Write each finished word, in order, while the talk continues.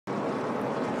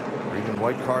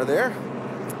white car there.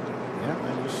 Yeah,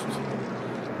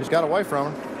 and just got away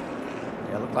from him.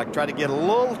 Yeah, looked like tried to get a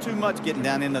little too much getting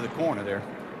down into the corner there.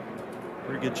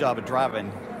 Pretty good job of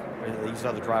driving these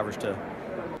other drivers to.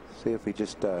 See if he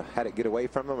just had it get away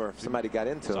from him, or if somebody got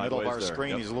into him. Middle of our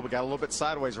screen, he's got a little bit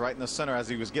sideways right in the center as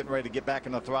he was getting ready to get back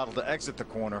in the throttle to exit the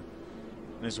corner.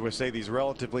 And as we say, these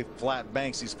relatively flat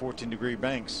banks, these 14-degree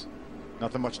banks,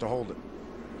 nothing much to hold it.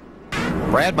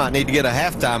 Brad might need to get a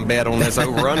halftime bet on this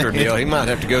over-under deal. He might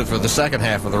have to go for the second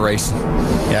half of the race.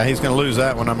 Yeah, he's going to lose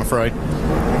that one, I'm afraid.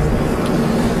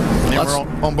 And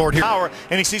we're on board here.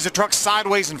 And he sees a truck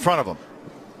sideways in front of him.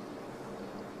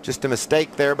 Just a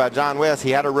mistake there by John West. He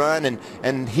had a run,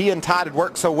 and he and Todd had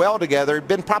worked so well together. It'd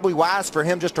been probably wise for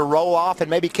him just to roll off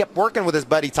and maybe kept working with his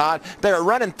buddy Todd. They were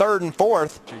running third and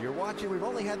fourth. You're watching. We've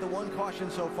only had the one caution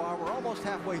so far. We're almost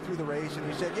halfway through the race, and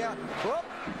you said, yeah, whoop,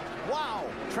 wow,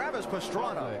 Travis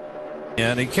Pastrana. Yeah,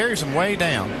 and he carries him way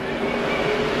down.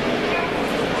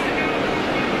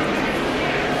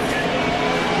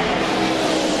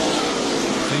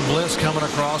 Bliss coming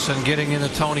across and getting into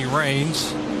Tony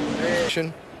Raines.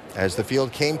 As the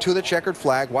field came to the checkered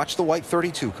flag, watch the white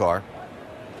 32 car.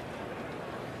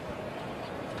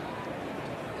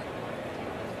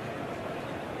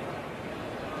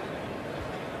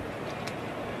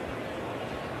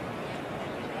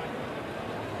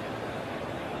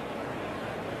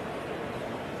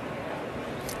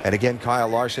 And again, Kyle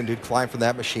Larson did climb from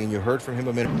that machine. You heard from him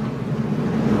a minute.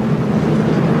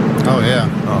 Oh, yeah.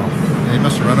 Oh, he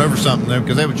must have run over something there,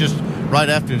 because they were just right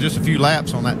after just a few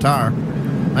laps on that tire.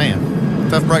 Man,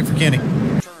 tough break for Kenny.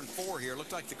 Turn 4 here.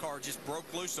 Looked like the car just broke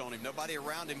loose on him. Nobody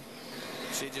around him.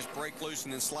 See it just break loose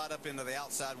and then slide up into the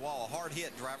outside wall. A hard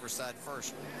hit, driver's side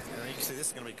first. Yeah, you can see this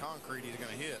is going to be concrete he's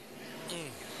going to hit.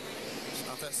 It's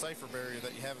not that safer barrier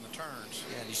that you have in the turns.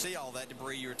 Yeah, and you see all that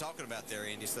debris you were talking about there,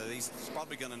 Andy, so he's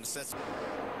probably going to necessitate.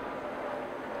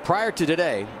 Prior to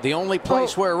today, the only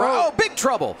place where big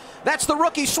trouble. That's the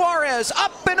rookie Suarez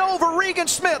up and over Regan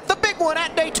Smith, the big one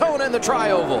at Daytona in the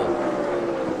Tri-Oval.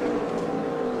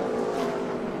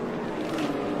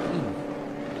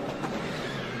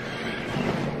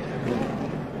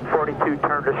 42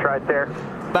 turned us right there.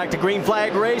 Back to green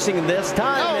flag racing, and this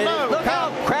time, look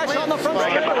out, crash on the front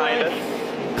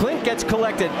straightaway. Clint gets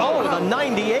collected. Oh, the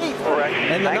 98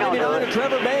 and the 99 of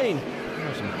Trevor Bayne.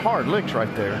 There's some hard licks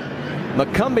right there.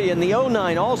 McCumbee in the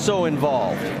 09 also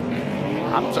involved.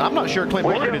 I'm not sure Clint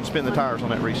Warner didn't spin the tires on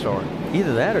that restart.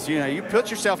 Either that or... You know, you put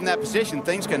yourself in that position,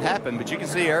 things can happen, but you can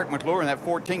see Eric McLaurin, that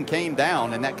 14 came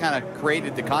down, and that kind of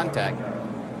created the contact.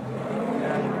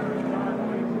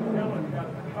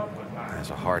 That's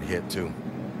a hard hit, too.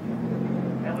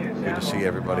 Good to see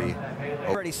everybody.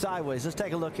 Pretty sideways. Let's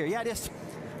take a look here. Yeah, just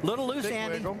a little loose,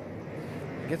 Andy. Wiggle.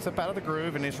 Gets up out of the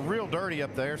groove, and it's real dirty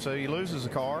up there, so he loses the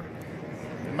car.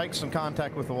 Makes some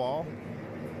contact with the wall.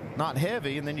 Not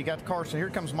heavy, and then you got the car. So here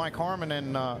comes Mike Harmon,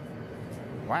 and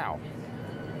wow.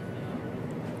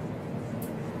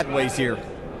 Sideways here.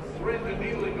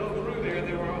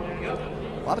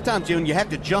 A lot of times, June, you have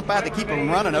to jump out to keep them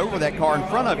running over that car in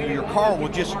front of you. Your car will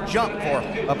just jump for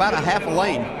about a half a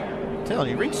lane. I'm telling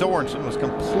you, Reed Sorensen was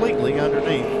completely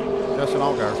underneath Justin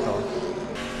Allgaier's car.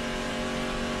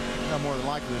 Now, more than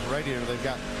likely, this radiator they've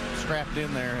got strapped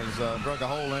in there has drug a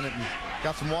hole in it and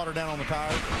got some water down on the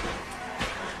tires.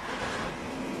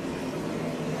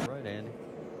 Right, Andy.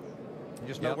 You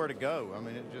just know where to go. I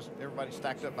mean, it just everybody's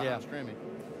stacked up behind Strimmy.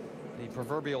 The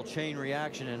proverbial chain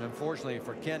reaction, and unfortunately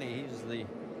for Kenny, he's the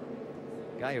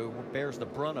guy who bears the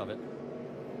brunt of it.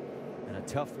 And a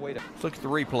tough way to... Let's look at the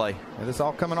replay. And this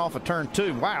all coming off of turn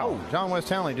 2. Wow. John West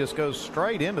Townley just goes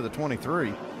straight into the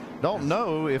 23. Don't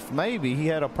know if maybe he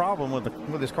had a problem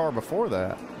with his car before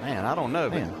that. Man, I don't know.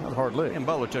 Man, that was a hard lick. And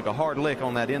Butler took a hard lick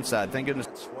on that inside. Thank goodness.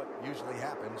 That's what usually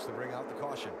happens to bring out the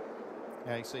caution.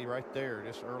 Yeah, you see right there,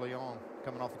 just early on,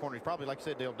 coming off the corner. He's probably, like you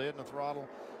said, Dale, dead in the throttle,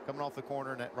 coming off the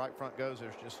corner, and that right front goes.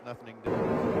 There's just nothing to do.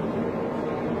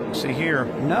 See here.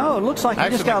 No, it looks like he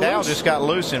just got McDowell loose. just got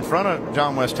loose in front of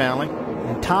John West Townley.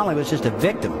 And Townley was just a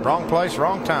victim. Wrong place,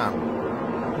 wrong time.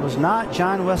 It was not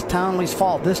John West Townley's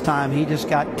fault this time. He just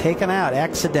got taken out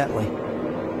accidentally.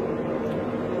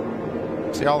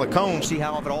 See all the cones. See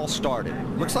how it all started.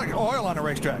 Looks like oil on the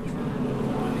racetrack.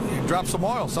 He dropped some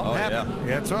oil. Something happened.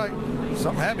 Yeah, that's right.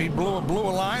 Something happened. He blew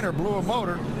a line or blew a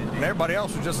motor. And everybody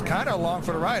else was just kind of along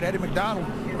for the ride. Eddie McDonald,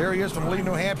 here he is from Lee,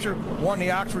 New Hampshire, won the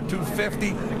Oxford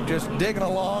 250, just digging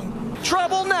along.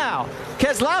 Trouble now.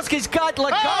 Keselowski's got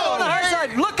Logano on the high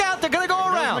side. Look out, they're going to go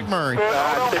around. McMurray.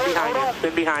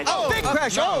 Been behind you. Oh, big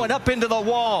crash. Oh, and up into the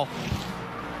wall.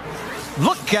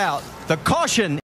 Look out. The caution